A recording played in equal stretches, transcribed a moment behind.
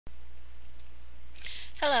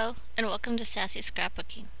Hello and welcome to Sassy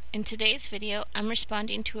Scrapbooking. In today's video I'm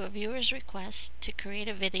responding to a viewer's request to create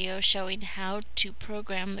a video showing how to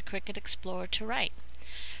program the Cricut Explorer to write.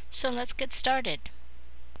 So let's get started.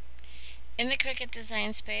 In the Cricut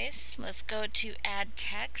design space, let's go to Add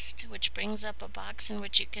Text, which brings up a box in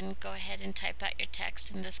which you can go ahead and type out your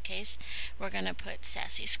text. In this case we're going to put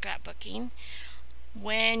Sassy Scrapbooking.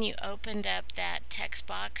 When you opened up that text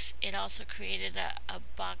box, it also created a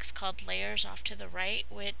box called Layers off to the right,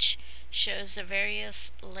 which shows the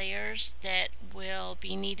various layers that will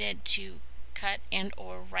be needed to cut and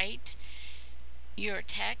or write your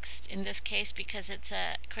text. In this case, because it's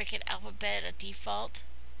a Cricut alphabet, a default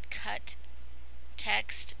cut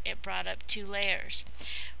text, it brought up two layers.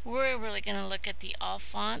 We're really going to look at the all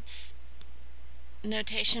fonts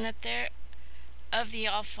notation up there. Of the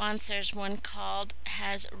all fonts, there's one called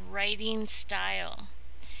has writing style.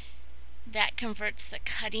 That converts the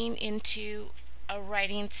cutting into a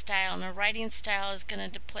writing style, and a writing style is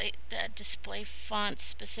going to display fonts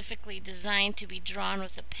specifically designed to be drawn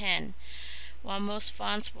with a pen. While most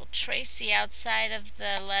fonts will trace the outside of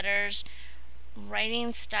the letters,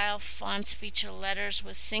 writing style fonts feature letters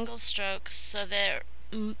with single strokes, so they're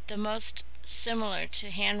the most similar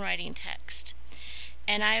to handwriting text.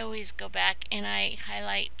 And I always go back and I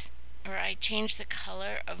highlight, or I change the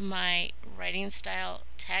color of my writing style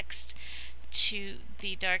text to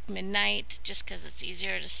the dark midnight, just because it's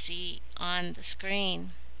easier to see on the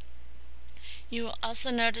screen. You will also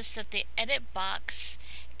notice that the edit box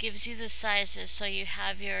gives you the sizes, so you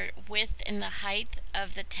have your width and the height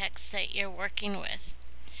of the text that you're working with.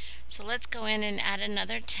 So let's go in and add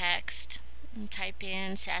another text and type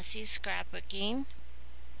in Sassy Scrapbooking.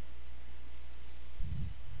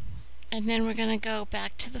 And then we're going to go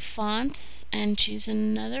back to the fonts and choose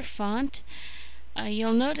another font.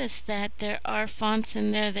 You'll notice that there are fonts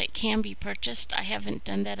in there that can be purchased. I haven't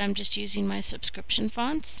done that. I'm just using my subscription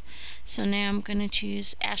fonts. So now I'm going to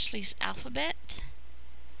choose Ashley's Alphabet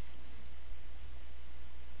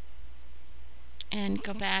and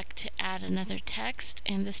go back to add another text,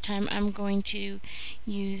 and this time I'm going to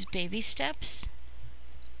use Baby Steps.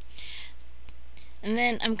 And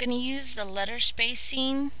then I'm going to use the letter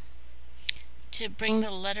spacing to bring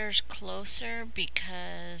the letters closer,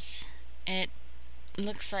 because it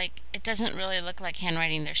looks like, it doesn't really look like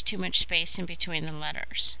handwriting. There's too much space in between the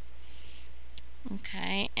letters.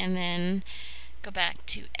 Okay, and then go back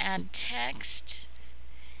to Add Text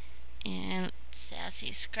and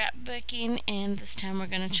Sassy Scrapbooking, and this time we're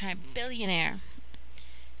going to try Billionaire.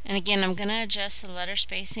 And again, I'm going to adjust the letter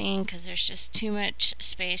spacing because there's just too much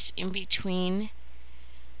space in between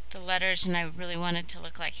the letters, and I really want it to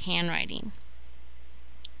look like handwriting.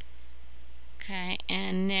 Okay,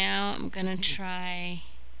 and now I'm going to try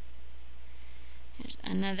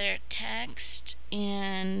another text,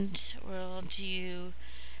 and we'll do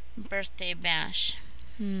Birthday Bash.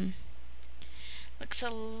 Looks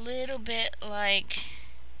a little bit like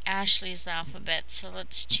Ashley's Alphabet, so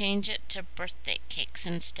let's change it to Birthday Cakes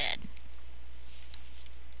instead.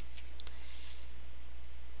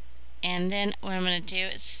 And then what I'm going to do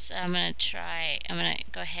is I'm going to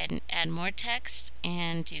go ahead and add more text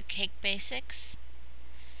and do Cake Basics,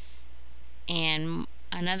 and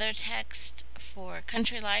another text for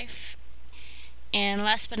Country Life, and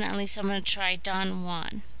last but not least I'm going to try Don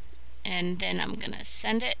Juan. And then I'm going to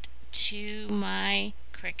send it to my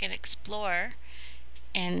Cricut Explorer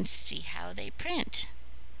and see how they print.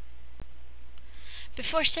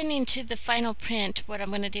 Before sending to the final print, what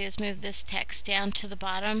I'm going to do is move this text down to the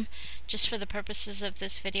bottom. Just for the purposes of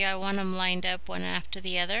this video, I want them lined up one after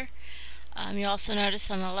the other. You'll also notice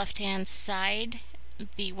on the left hand side,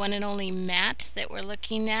 the one and only matte that we're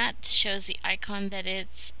looking at shows the icon that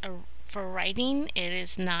it's for writing. It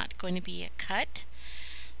is not going to be a cut.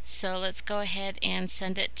 So let's go ahead and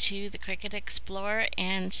send it to the Cricut Explorer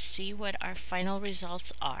and see what our final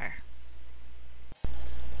results are.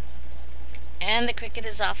 And the Cricut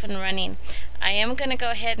is off and running. I am going to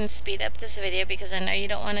go ahead and speed up this video because I know you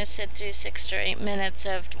don't want to sit through 6 or 8 minutes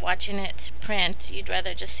of watching it print. You'd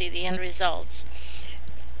rather just see the end results.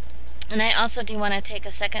 And I also do want to take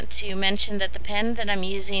a second to mention that the pen that I'm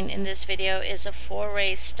using in this video is a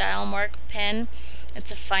 4-ray Style Mark pen.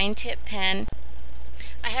 It's a fine tip pen.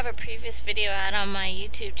 I have a previous video out on my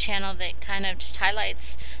YouTube channel that kind of just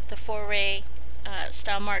highlights the 4-ray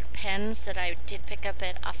Style Mark pens that I did pick up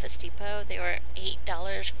at Office Depot. They were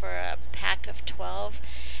 $8 for a pack of 12,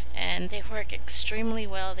 and they work extremely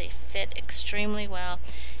well. They fit extremely well.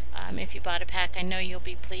 If you bought a pack, I know you'll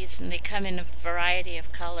be pleased, and they come in a variety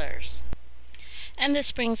of colors. And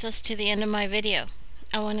this brings us to the end of my video.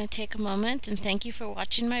 I want to take a moment and thank you for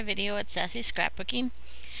watching my video at Sassy Scrapbooking.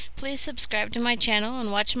 Please subscribe to my channel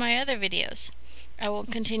and watch my other videos. I will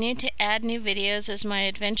continue to add new videos as my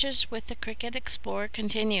adventures with the Cricut Explore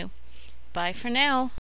continue. Bye for now.